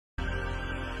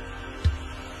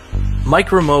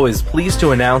MICROMO is pleased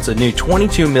to announce a new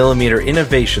 22mm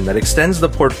innovation that extends the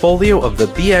portfolio of the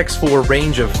BX4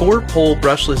 range of 4-pole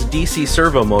brushless DC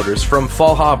servo motors from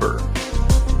FAULHABER.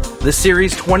 The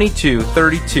Series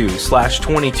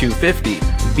 2232/2250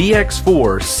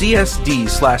 BX4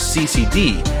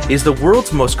 CSD/CCD is the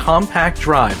world's most compact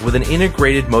drive with an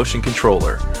integrated motion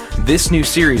controller. This new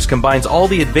series combines all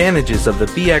the advantages of the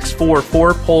BX4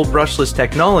 4-pole brushless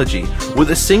technology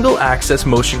with a single-access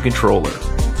motion controller.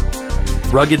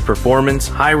 Rugged performance,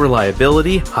 high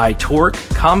reliability, high torque,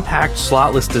 compact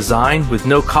slotless design with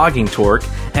no cogging torque,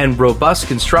 and robust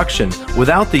construction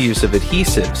without the use of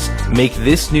adhesives make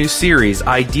this new series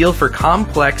ideal for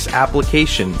complex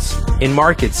applications in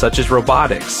markets such as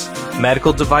robotics,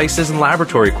 medical devices and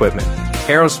laboratory equipment,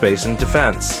 aerospace and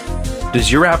defense.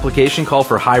 Does your application call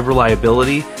for high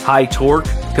reliability, high torque,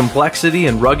 complexity,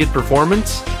 and rugged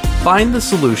performance? Find the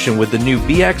solution with the new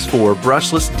BX4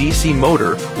 brushless DC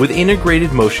motor with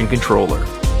integrated motion controller.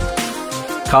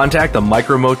 Contact the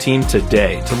MICROMO team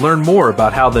today to learn more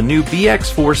about how the new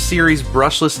BX4 series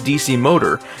brushless DC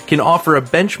motor can offer a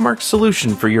benchmark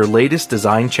solution for your latest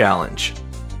design challenge.